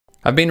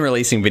I've been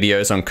releasing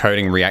videos on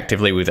coding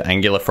reactively with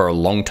Angular for a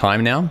long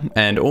time now,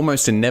 and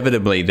almost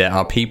inevitably there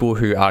are people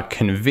who are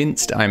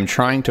convinced I'm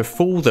trying to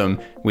fool them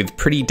with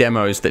pretty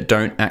demos that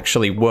don't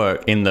actually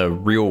work in the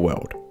real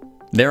world.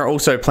 There are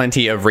also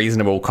plenty of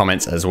reasonable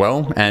comments as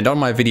well, and on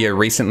my video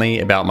recently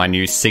about my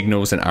new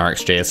Signals and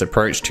RxJS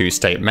approach to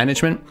state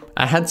management,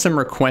 I had some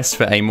requests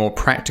for a more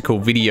practical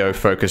video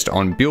focused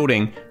on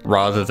building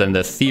rather than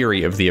the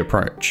theory of the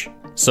approach.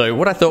 So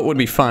what I thought would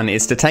be fun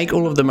is to take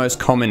all of the most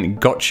common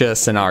gotcha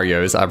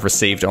scenarios I've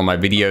received on my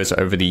videos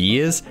over the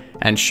years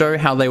and show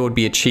how they would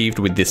be achieved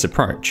with this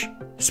approach.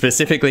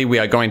 Specifically, we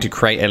are going to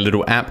create a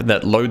little app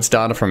that loads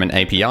data from an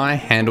API,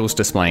 handles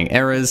displaying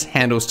errors,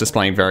 handles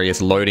displaying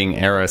various loading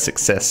error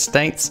success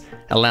states,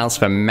 allows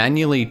for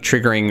manually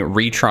triggering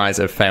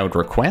retries of failed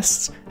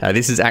requests.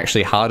 This is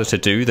actually harder to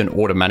do than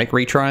automatic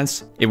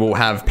retries. It will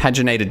have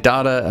paginated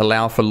data,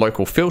 allow for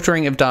local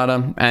filtering of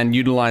data, and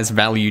utilize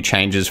value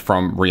changes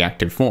from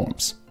reactive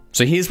forms.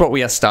 So here's what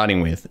we are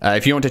starting with.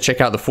 If you want to check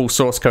out the full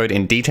source code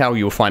in detail,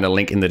 you'll find a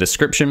link in the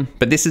description,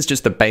 but this is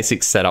just the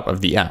basic setup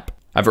of the app.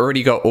 I've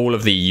already got all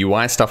of the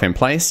UI stuff in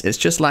place, it's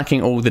just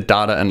lacking all the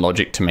data and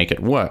logic to make it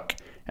work.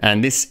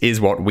 And this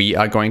is what we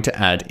are going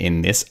to add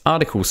in this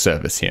article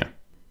service here.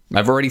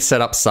 I've already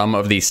set up some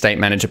of the state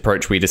manage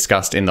approach we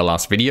discussed in the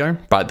last video,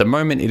 but at the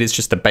moment it is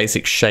just the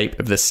basic shape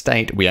of the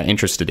state we are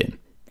interested in.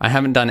 I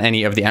haven't done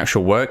any of the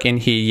actual work in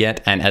here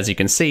yet, and as you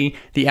can see,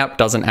 the app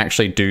doesn't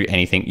actually do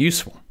anything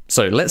useful.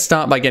 So let's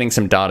start by getting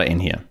some data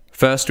in here.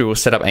 First, we will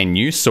set up a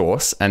new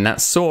source, and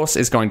that source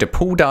is going to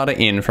pull data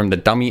in from the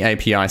dummy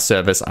API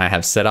service I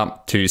have set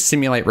up to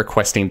simulate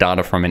requesting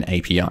data from an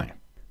API.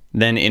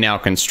 Then in our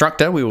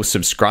constructor, we will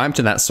subscribe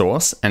to that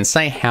source and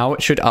say how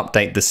it should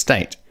update the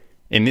state.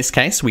 In this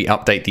case, we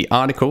update the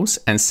articles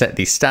and set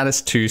the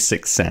status to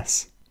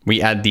success.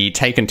 We add the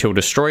take until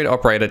destroyed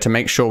operator to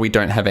make sure we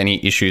don't have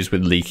any issues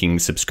with leaking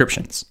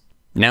subscriptions.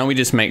 Now we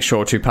just make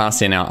sure to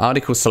pass in our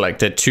article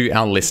selector to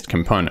our list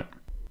component.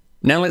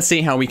 Now let's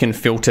see how we can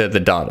filter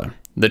the data.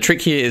 The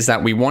trick here is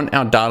that we want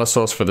our data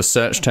source for the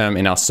search term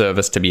in our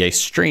service to be a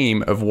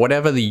stream of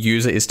whatever the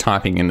user is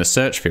typing in the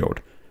search field.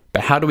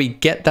 But how do we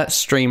get that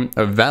stream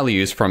of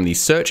values from the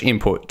search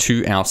input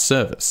to our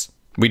service?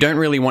 We don't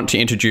really want to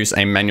introduce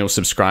a manual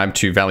subscribe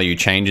to value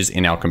changes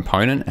in our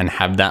component and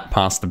have that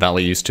pass the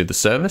values to the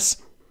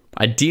service.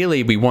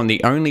 Ideally, we want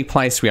the only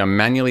place we are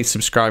manually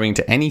subscribing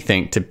to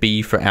anything to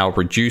be for our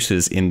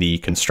reducers in the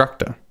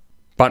constructor.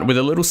 But with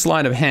a little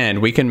sleight of hand,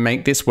 we can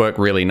make this work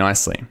really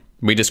nicely.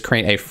 We just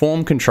create a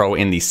form control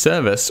in the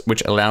service,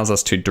 which allows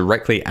us to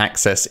directly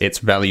access its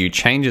value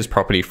changes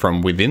property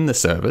from within the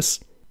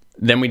service.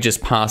 Then we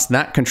just pass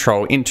that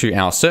control into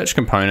our search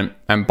component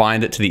and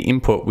bind it to the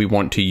input we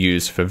want to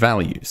use for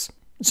values.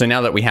 So now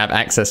that we have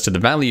access to the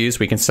values,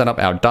 we can set up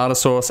our data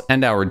source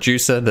and our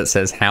reducer that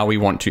says how we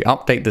want to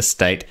update the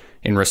state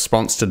in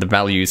response to the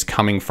values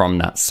coming from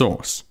that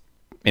source.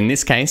 In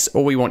this case,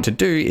 all we want to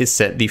do is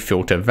set the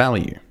filter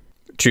value.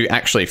 To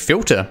actually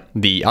filter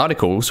the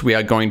articles, we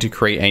are going to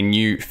create a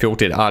new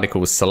filtered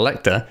articles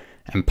selector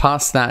and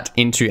pass that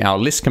into our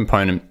list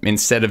component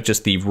instead of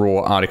just the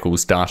raw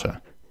articles data.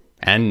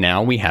 And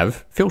now we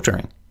have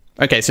filtering.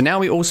 Okay, so now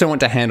we also want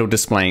to handle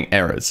displaying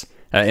errors.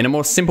 In a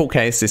more simple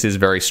case, this is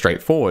very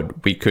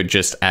straightforward. We could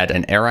just add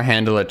an error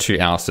handler to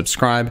our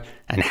subscribe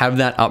and have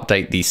that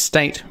update the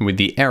state with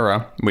the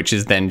error, which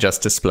is then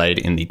just displayed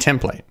in the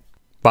template.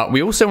 But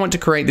we also want to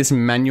create this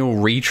manual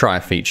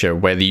retry feature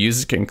where the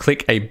user can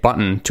click a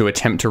button to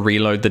attempt to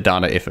reload the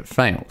data if it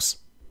fails.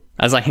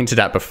 As I hinted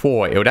at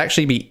before, it would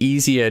actually be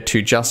easier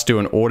to just do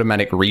an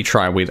automatic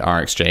retry with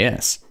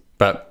RxJS.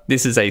 But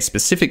this is a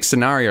specific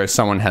scenario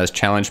someone has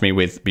challenged me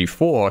with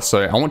before, so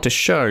I want to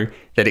show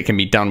that it can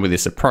be done with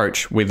this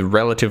approach with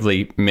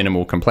relatively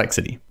minimal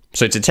complexity.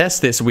 So to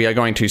test this, we are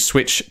going to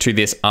switch to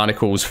this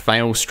articles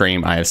fail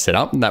stream I have set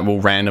up that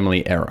will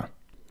randomly error.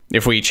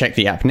 If we check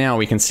the app now,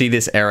 we can see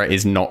this error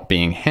is not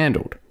being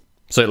handled.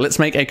 So let's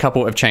make a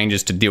couple of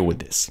changes to deal with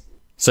this.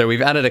 So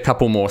we've added a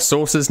couple more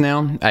sources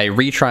now, a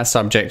retry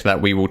subject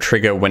that we will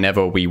trigger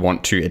whenever we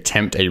want to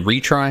attempt a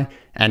retry,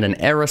 and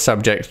an error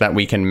subject that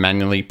we can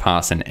manually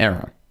pass an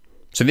error.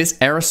 So this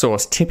error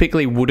source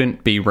typically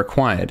wouldn't be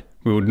required.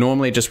 We would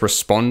normally just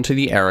respond to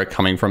the error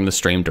coming from the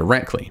stream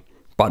directly,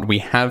 but we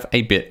have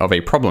a bit of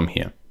a problem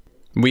here.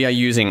 We are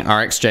using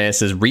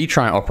RxJS's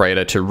retry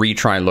operator to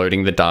retry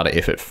loading the data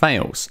if it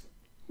fails.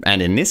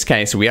 And in this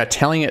case, we are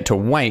telling it to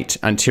wait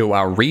until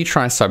our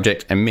retry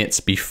subject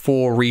emits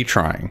before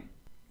retrying.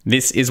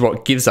 This is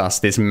what gives us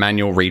this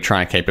manual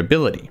retry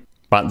capability.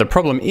 But the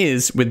problem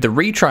is, with the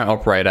retry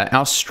operator,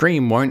 our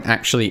stream won't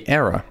actually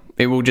error.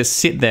 It will just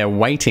sit there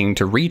waiting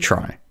to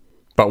retry.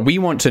 But we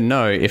want to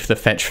know if the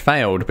fetch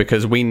failed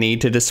because we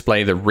need to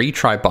display the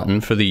retry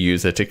button for the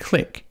user to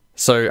click.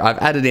 So I've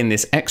added in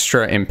this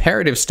extra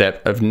imperative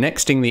step of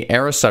nexting the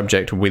error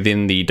subject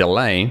within the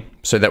delay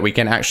so that we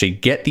can actually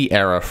get the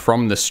error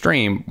from the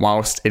stream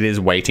whilst it is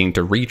waiting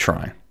to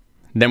retry.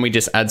 Then we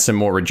just add some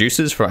more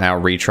reducers for our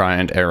retry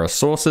and error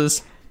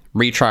sources.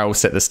 retry will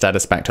set the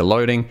status back to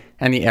loading,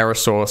 and the error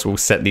source will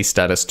set the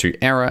status to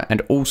error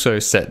and also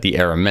set the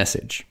error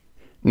message.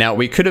 Now,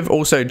 we could have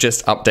also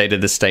just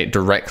updated the state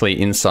directly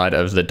inside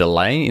of the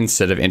delay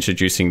instead of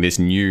introducing this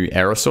new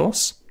error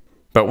source.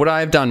 But what I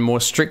have done more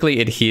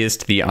strictly adheres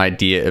to the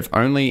idea of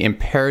only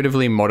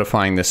imperatively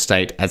modifying the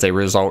state as a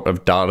result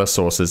of data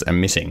sources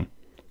emitting,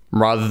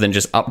 rather than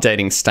just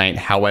updating state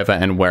however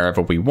and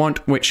wherever we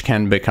want, which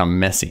can become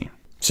messy.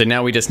 So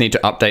now we just need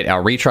to update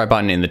our retry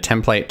button in the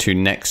template to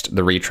next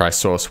the retry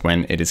source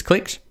when it is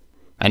clicked.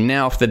 And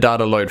now if the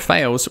data load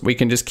fails, we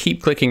can just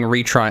keep clicking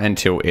retry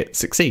until it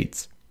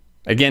succeeds.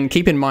 Again,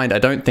 keep in mind, I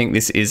don't think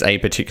this is a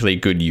particularly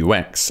good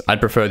UX.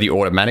 I'd prefer the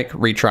automatic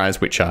retries,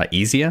 which are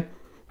easier.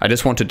 I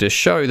just wanted to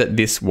show that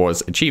this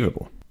was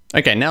achievable.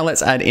 Okay, now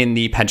let's add in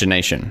the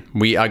pagination.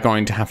 We are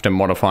going to have to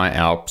modify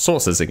our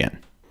sources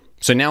again.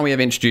 So now we have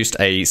introduced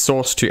a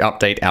source to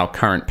update our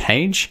current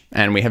page,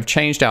 and we have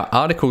changed our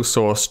article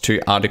source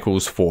to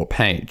articles for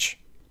page.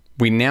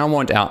 We now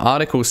want our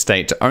article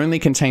state to only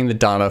contain the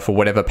data for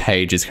whatever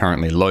page is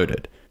currently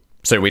loaded.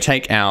 So we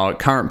take our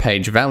current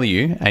page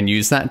value and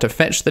use that to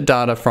fetch the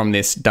data from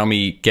this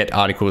dummy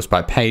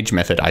getArticlesByPage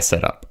method I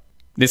set up.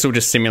 This will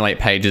just simulate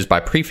pages by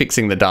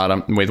prefixing the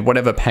data with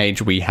whatever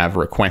page we have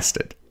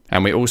requested.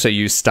 And we also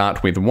use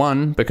start with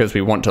 1 because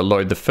we want to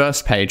load the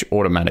first page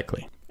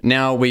automatically.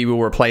 Now we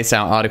will replace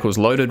our articles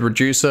loaded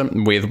reducer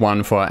with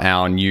one for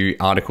our new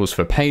articles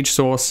for page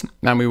source,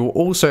 and we will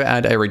also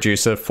add a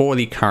reducer for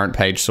the current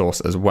page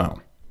source as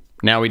well.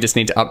 Now we just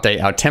need to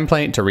update our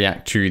template to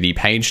react to the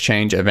page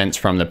change events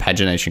from the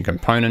pagination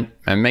component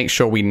and make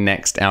sure we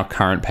next our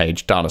current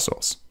page data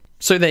source.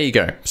 So there you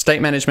go, state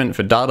management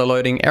for data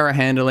loading, error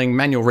handling,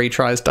 manual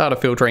retries, data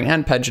filtering,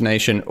 and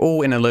pagination,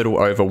 all in a little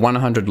over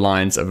 100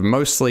 lines of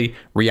mostly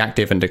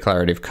reactive and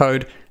declarative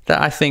code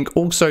that I think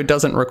also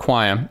doesn't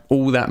require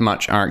all that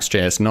much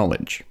RxJS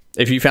knowledge.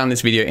 If you found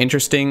this video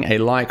interesting, a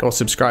like or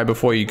subscribe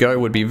before you go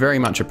would be very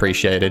much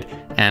appreciated,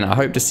 and I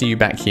hope to see you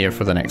back here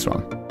for the next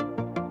one.